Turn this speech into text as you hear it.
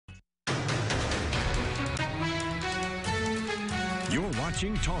You're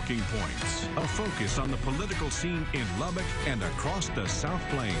watching Talking Points, a focus on the political scene in Lubbock and across the South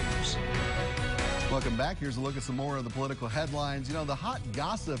Plains. Welcome back. Here's a look at some more of the political headlines. You know, the hot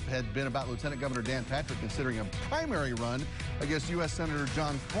gossip had been about Lieutenant Governor Dan Patrick considering a primary run against U.S. Senator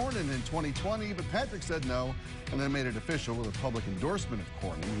John Cornyn in 2020, but Patrick said no and then made it official with a public endorsement of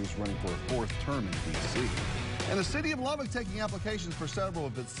Cornyn, who's running for a fourth term in D.C. And the city of Lubbock taking applications for several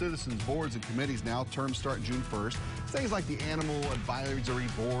of its citizens' boards and committees now. Terms start June 1st. Things like the Animal Advisory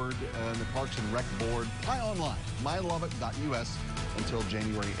Board and the Parks and Rec Board. Apply online, mylubbock.us until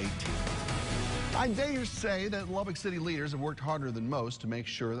January 18th. I dare say that Lubbock city leaders have worked harder than most to make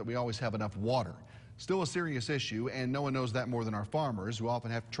sure that we always have enough water. Still a serious issue, and no one knows that more than our farmers, who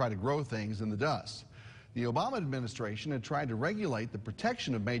often have to try to grow things in the dust. The Obama administration had tried to regulate the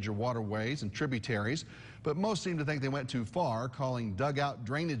protection of major waterways and tributaries, but most seem to think they went too far, calling dugout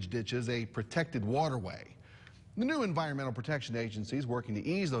drainage ditches a protected waterway. The new Environmental Protection Agency is working to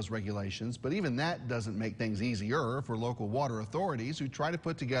ease those regulations, but even that doesn't make things easier for local water authorities who try to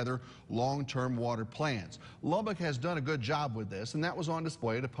put together long-term water plans. Lubbock has done a good job with this, and that was on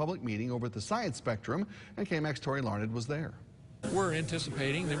display at a public meeting over at the Science Spectrum, and KMAX Tori Larned was there. We're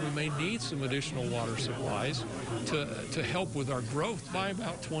anticipating that we may need some additional water supplies to help with our growth by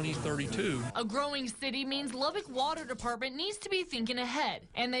about 2032. A growing city means Lubbock Water Department needs to be thinking ahead,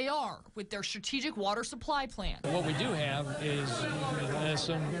 and they are with their strategic water supply plan. What we do have is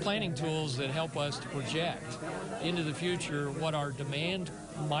some planning tools that help us to project into the future what our demand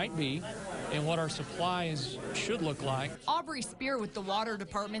might be and what our supplies should look like. Aubrey Spear with the Water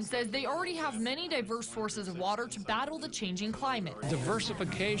Department says they already have many diverse sources of water to battle the changing climate.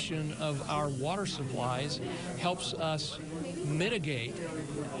 Diversification of our water supplies helps us mitigate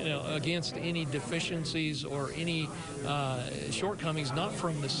against any deficiencies or any shortcomings, not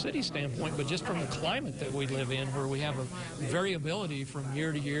from the city standpoint, but just from the climate that we live in, where we have a variability from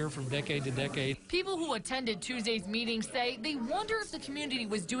year to year, from decade to decade. People who attended Tuesday's meeting say they wonder if the community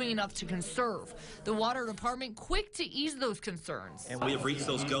was doing enough to conserve. The Water Department quick to ease those concerns. And we have reached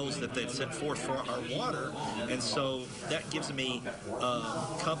those goals that they've set forth for our water, and so that gives me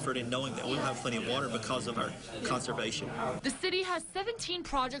comfort in knowing that we'll have plenty of water because of our conservation. The city has 17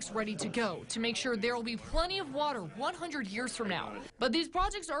 projects ready to go to make sure there will be plenty of water 100 years from now. But these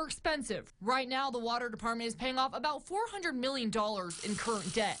projects are expensive. Right now, the Water Department is paying off about $400 million in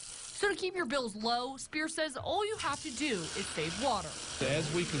current debt. So to keep your bills low, Spear says all you have to do is save water.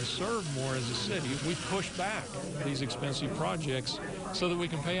 As we conserve more as a city, we push back these expensive projects so that we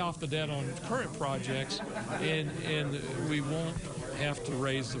can pay off the debt on current projects, and we won't have to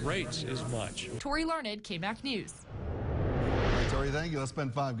raise the rates as much. Tori Larned, KMAX News. Tori, thank you. Let's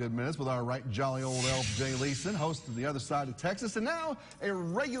spend 5 good minutes with our right jolly old elf, Jay Leeson, host of The Other Side of Texas, and now a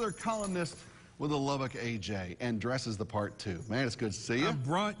regular columnist with a Lubbock AJ, and dresses the part too. Man, it's good to see you. I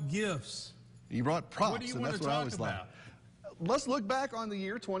brought gifts. You brought props, what do you and want that's to what I talk always like. about? Let's look back on the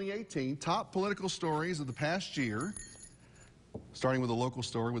year 2018, top political stories of the past year, starting with a local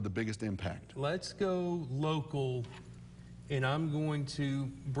story with the biggest impact. Let's go local, and I'm going to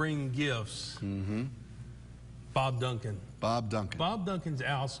bring gifts. Bob Duncan. Bob Duncan. Bob Duncan's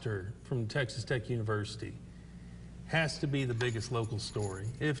ouster from Texas Tech University has to be the biggest local story,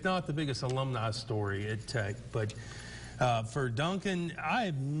 if not the biggest alumni story at Tech. But for Duncan,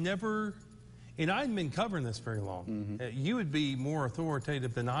 I've never, and I haven't been covering this very long. You would be more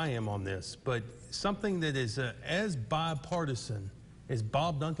authoritative than I am on this, but something that is as bipartisan as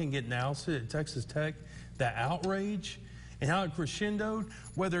Bob Duncan getting ousted at Texas Tech, the outrage and how it crescendoed,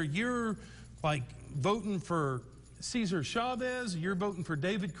 whether you're like voting for Cesar Chavez, you're voting for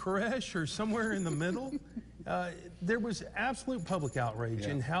David Koresh, or somewhere in the middle. There was absolute public outrage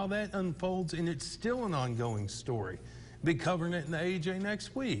in how that unfolds, and it's still an ongoing story. Be covering it in the AJ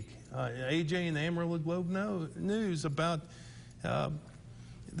next week. AJ and the Amarillo Globe News about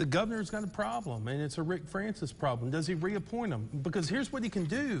the governor's got a problem, and it's a Rick Francis problem. Does he reappoint him? Because here's what he can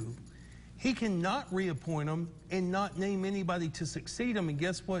do. He cannot reappoint him and not name anybody to succeed him, and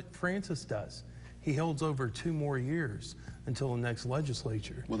guess what Francis does? He holds over 2 more years until the next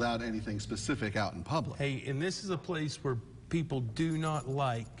legislature. Without anything specific out in public. Hey, and this is a place where people do not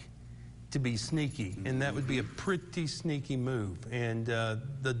like to be sneaky, and that would be a pretty sneaky move. And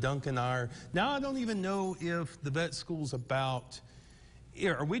the Duncan are, now I don't even know if the vet school's about,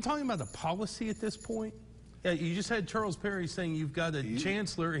 are we talking about a policy at this point? You just had Charles Perry saying you've got a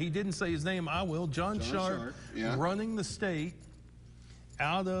chancellor, he didn't say his name, I will, John Sharp running the state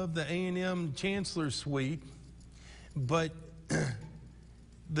out of the A&M Chancellor Suite, but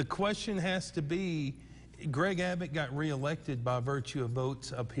the question has to be, Greg Abbott got reelected by virtue of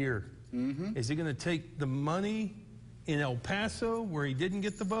votes up here. Is he going to take the money in El Paso where he didn't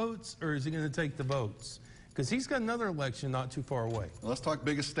get the votes, or is he going to take the votes? Because he's got another election not too far away. Well, let's talk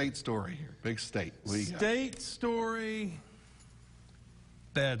biggest state story here. Big state. State story,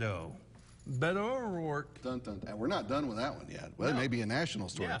 Beto. Beto O'Rourke. Dun, dun, and we're not done with that one yet. Well, it may be a national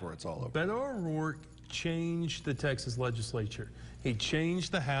story before it's all over. Beto O'Rourke changed the Texas legislature. He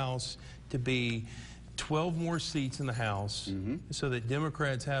changed the House to be 12 more seats in the House so that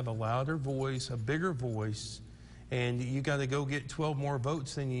Democrats have a louder voice, a bigger voice, and you got to go get 12 more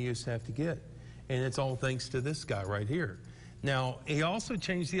votes than you used to have to get. And it's all thanks to this guy right here. Now, he also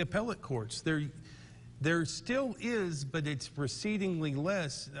changed the appellate courts. There still is, but it's recedingly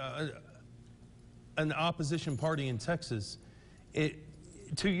less, an opposition party in Texas.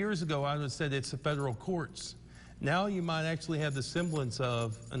 2 years ago, I would have said it's the federal courts. Now you might actually have the semblance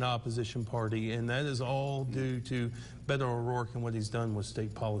of an opposition party, and that is all due to Beto O'Rourke and what he's done with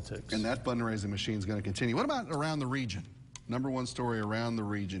state politics. And that fundraising machine is going to continue. What about around the region? Number one story around the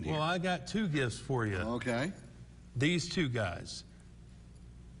region here. Well, I got two gifts for you. Okay. These two guys,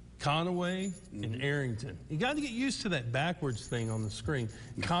 Conaway and Arrington. You got to get used to that backwards thing on the screen.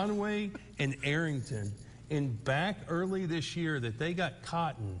 Conaway and Arrington. And back early this year that they got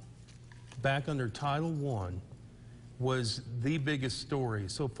cotton back under Title I was the biggest story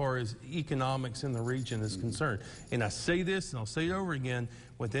so far as economics in the region is concerned. And I say this, and I'll say it over again,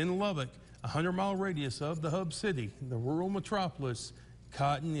 within Lubbock, a 100-mile radius of the hub city, the rural metropolis,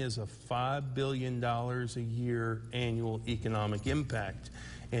 cotton is a $5 billion a year annual economic impact.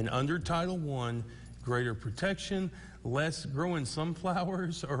 And under Title I, greater protection, less growing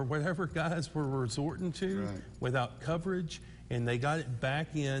sunflowers or whatever guys were resorting to without coverage, and they got it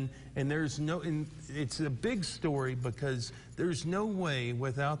back in. And and it's a big story because there's no way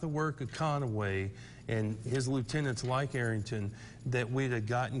without the work of Conaway and his lieutenants like Arrington that we'd have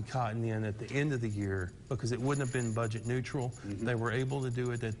gotten cotton in at the end of the year, because it wouldn't have been budget neutral. They were able to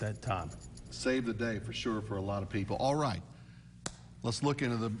do it at that time. Saved the day for sure for a lot of people. All right. Let's look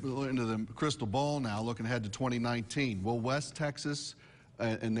into the crystal ball now, looking ahead to 2019. Will West Texas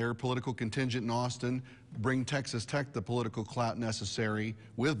and their political contingent in Austin bring Texas Tech the political clout necessary,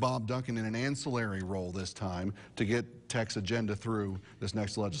 with Bob Duncan in an ancillary role this time, to get Tech's agenda through this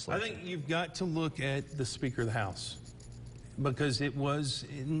next legislature? I think you've got to look at the Speaker of the House, because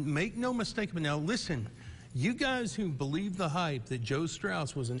make no mistake, but now listen, you guys who believe the hype that Joe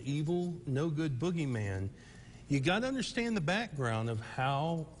Strauss was an evil, no-good boogeyman, you got to understand the background of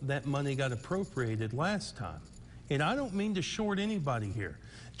how that money got appropriated last time. And I don't mean to short anybody here.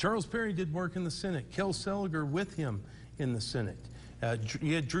 Charles Perry did work in the Senate. Kel Seliger with him in the Senate.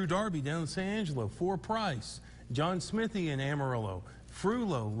 You had Drew Darby down in San Angelo, For Price, John Smithy in Amarillo,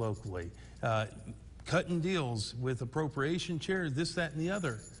 Frullo locally, cutting deals with appropriation chairs, this, that, and the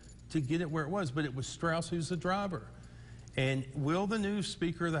other, to get it where it was. But it was Strauss who's the driver. And will the new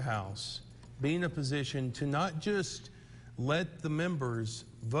Speaker of the House be in a position to not just let the members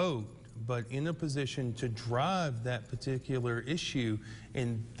vote, but in a position to drive that particular issue?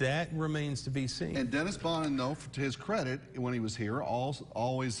 And that remains to be seen. And Dennis Bonnen, though, to his credit, when he was here,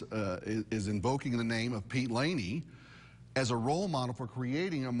 always is invoking the name of Pete Laney as a role model for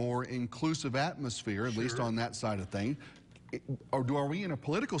creating a more inclusive atmosphere, at least on that side of things. Or are we in a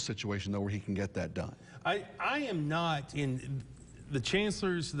political situation, though, where he can get that done? I am not in... The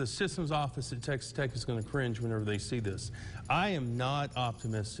chancellor's, the systems office at Texas Tech is going to cringe whenever they see this. I am not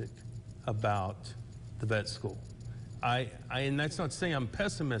optimistic about the vet school. And that's not saying I'm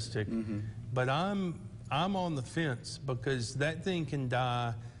pessimistic, but I'm on the fence, because that thing can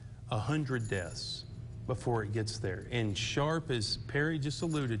die 100 deaths before it gets there. And Sharp, as Perry just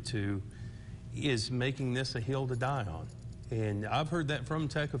alluded to, is making this a hill to die on. And I've heard that from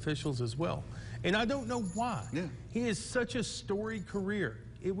Tech officials as well. And I don't know why. He has such a storied career.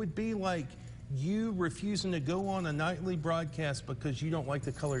 It would be like you refusing to go on a nightly broadcast because you don't like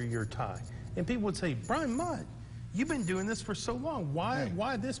the color of your tie. And people would say, Bryan Mudd, you've been doing this for so long.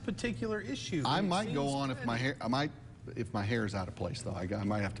 Why this particular issue? I might go on if my hair, if my hair is out of place, though. I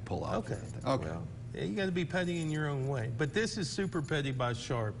might have to pull out. Okay. Well, you got to be petty in your own way. But this is super petty by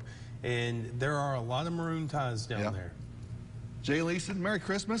Sharp. And there are a lot of maroon ties down there. Jay Leeson, Merry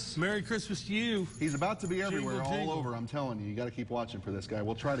Christmas. Merry Christmas to you. He's about to be everywhere, jingle. all over. I'm telling you, you got to keep watching for this guy.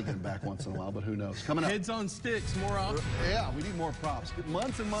 We'll try to get him back once in a while, but who knows? Coming up. Heads on sticks, more often. Yeah, we need more props.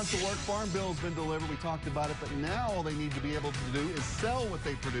 Months and months of work. Farm Bill's been delivered. We talked about it, but now all they need to be able to do is sell what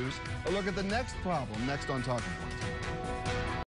they produce. A look at the next problem next on Talking Points.